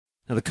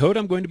Now the code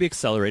I'm going to be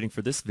accelerating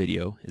for this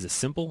video is a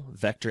simple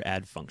vector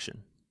add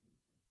function.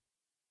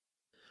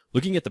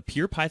 Looking at the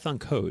pure Python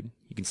code,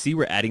 you can see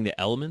we're adding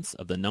the elements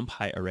of the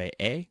NumPy array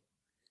A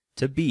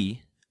to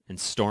B and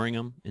storing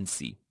them in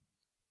C.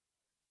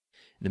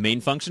 In the main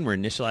function, we're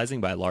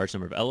initializing by a large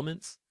number of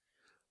elements.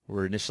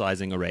 We're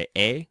initializing array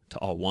A to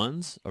all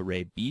ones,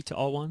 array B to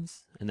all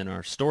ones, and then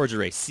our storage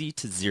array C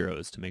to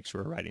zeros to make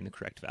sure we're writing the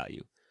correct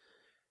value.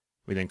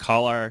 We then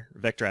call our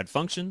vector add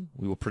function.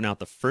 We will print out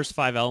the first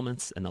 5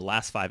 elements and the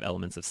last 5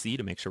 elements of C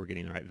to make sure we're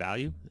getting the right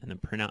value, and then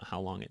print out how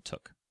long it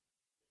took.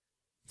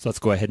 So let's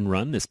go ahead and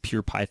run this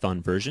pure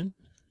Python version.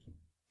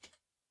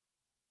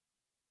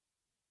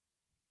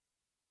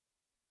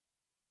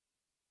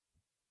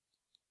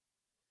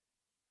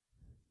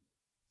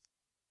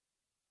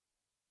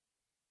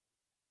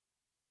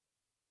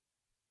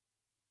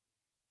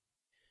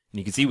 And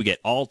you can see we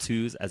get all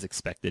 2s as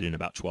expected in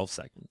about 12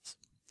 seconds.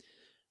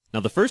 Now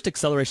the first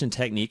acceleration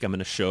technique I'm going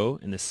to show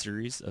in this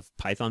series of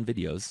Python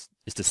videos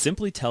is to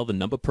simply tell the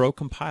Numba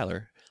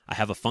Compiler I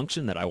have a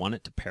function that I want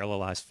it to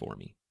parallelize for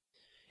me.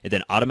 It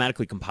then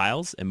automatically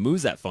compiles and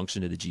moves that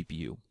function to the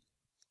GPU.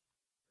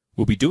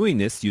 We'll be doing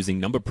this using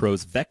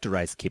NumbaPro's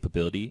vectorize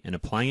capability and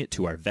applying it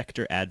to our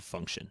vector add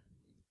function.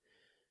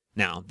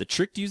 Now, the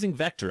trick to using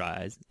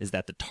vectorize is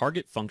that the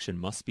target function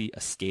must be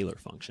a scalar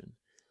function.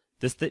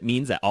 This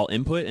means that all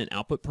input and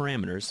output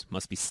parameters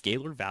must be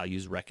scalar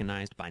values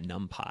recognized by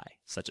NumPy,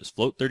 such as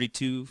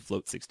float32,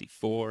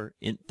 float64,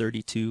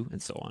 int32,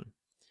 and so on.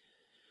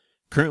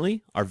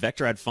 Currently, our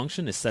vector add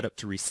function is set up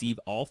to receive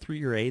all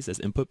 3 arrays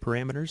as input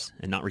parameters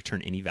and not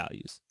return any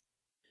values.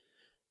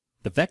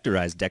 The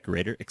vectorized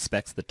decorator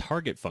expects the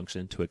target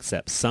function to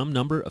accept some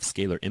number of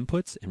scalar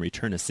inputs and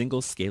return a single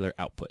scalar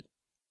output.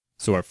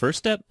 So our first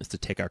step is to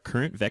take our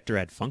current vector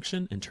add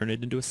function and turn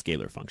it into a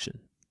scalar function.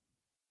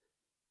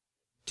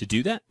 To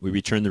do that, we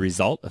return the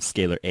result of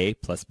scalar A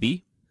plus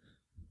B.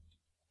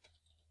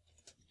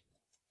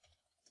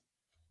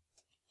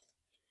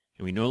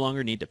 And we no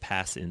longer need to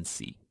pass in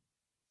C.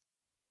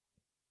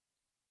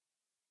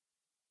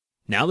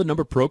 Now the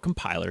Numba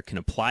Compiler can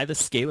apply the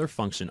scalar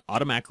function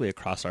automatically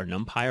across our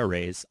NumPy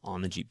arrays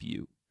on the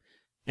GPU.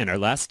 And our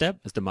last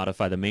step is to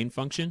modify the main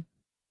function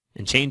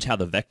and change how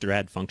the vector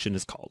add function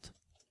is called.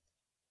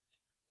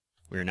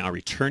 We are now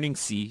returning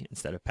C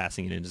instead of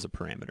passing it in as a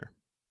parameter.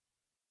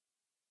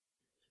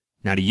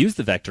 Now to use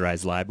the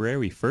vectorize library,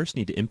 we first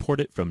need to import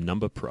it from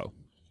Numba.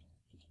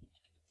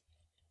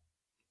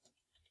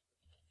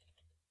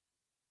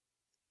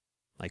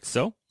 Like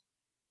so.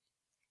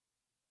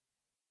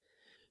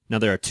 Now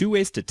there are 2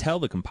 ways to tell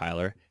the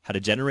compiler how to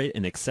generate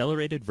an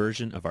accelerated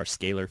version of our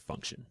scalar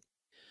function.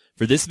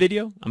 For this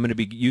video, I'm going to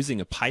be using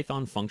a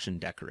Python function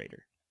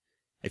decorator.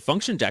 A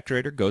function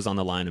decorator goes on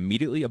the line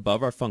immediately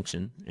above our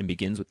function and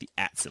begins with the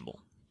 @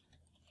 symbol.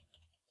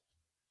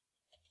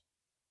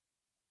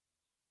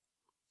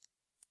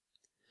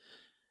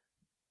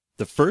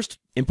 The first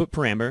input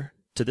parameter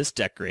to this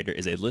decorator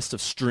is a list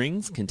of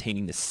strings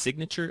containing the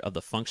signature of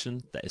the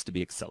function that is to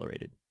be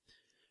accelerated.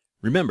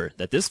 Remember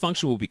that this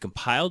function will be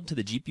compiled to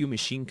the GPU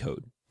machine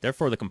code.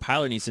 Therefore, the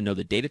compiler needs to know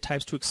the data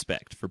types to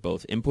expect for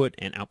both input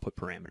and output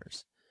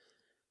parameters.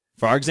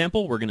 For our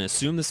example, we're going to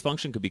assume this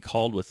function could be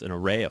called with an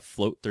array of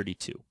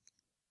float32.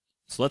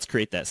 So let's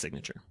create that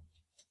signature.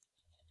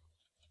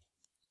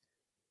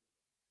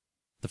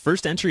 The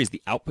first entry is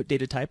the output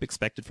data type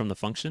expected from the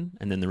function,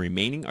 and then the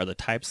remaining are the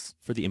types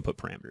for the input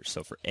parameters.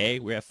 So for A,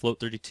 we have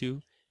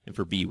float32, and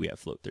for B, we have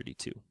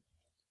float32.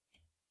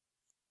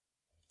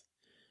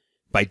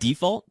 By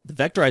default, the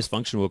vectorize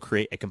function will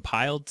create a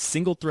compiled,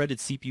 single-threaded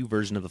CPU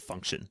version of the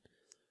function.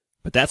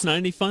 But that's not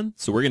any fun,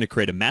 so we're going to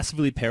create a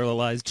massively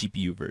parallelized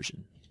GPU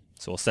version.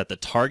 So we'll set the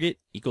target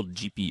equal to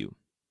GPU.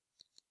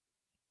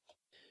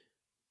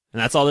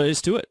 And that's all there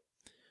is to it.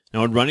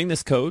 Now when running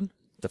this code,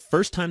 the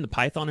first time the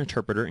Python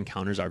interpreter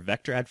encounters our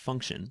vector add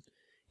function,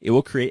 it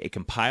will create a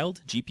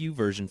compiled GPU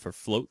version for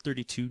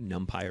float32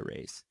 NumPy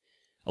arrays,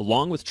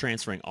 along with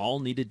transferring all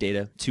needed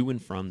data to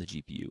and from the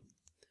GPU.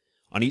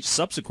 On each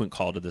subsequent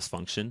call to this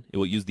function, it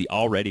will use the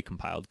already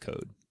compiled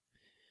code.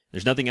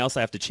 There's nothing else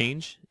I have to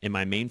change in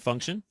my main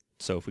function,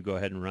 so if we go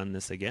ahead and run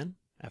this again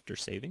after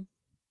saving,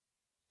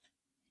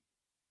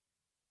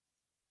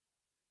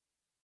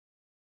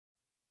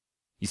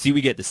 you see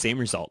we get the same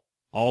result,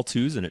 all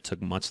 2s, and it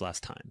took much less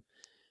time.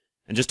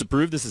 And just to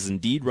prove this is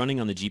indeed running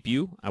on the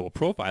GPU, I will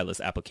profile this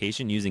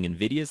application using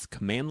NVIDIA's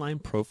command line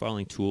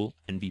profiling tool,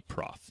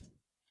 NVProf.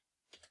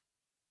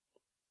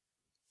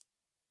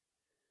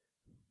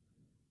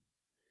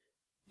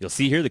 You'll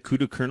see here the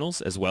CUDA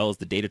kernels as well as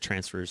the data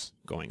transfers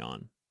going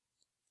on.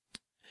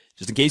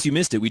 Just in case you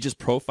missed it, we just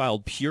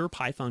profiled pure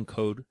Python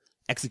code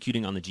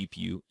executing on the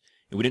GPU,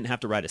 and we didn't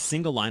have to write a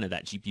single line of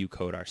that GPU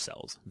code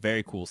ourselves.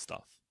 Very cool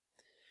stuff.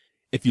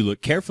 If you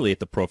look carefully at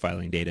the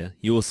profiling data,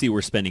 you will see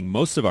we're spending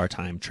most of our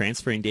time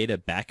transferring data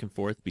back and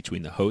forth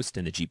between the host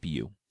and the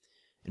GPU,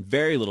 and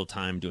very little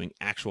time doing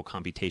actual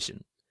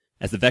computation,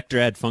 as the vector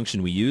add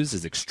function we use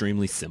is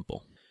extremely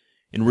simple.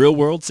 In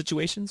real-world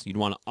situations, you'd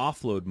want to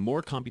offload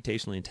more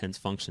computationally intense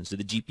functions to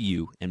the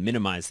GPU and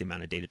minimize the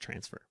amount of data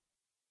transfer.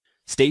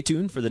 Stay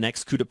tuned for the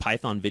next CUDA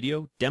Python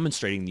video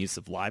demonstrating the use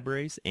of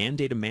libraries and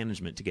data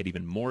management to get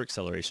even more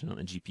acceleration on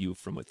the GPU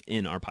from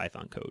within our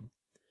Python code.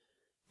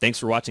 Thanks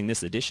for watching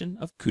this edition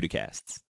of CUDACasts.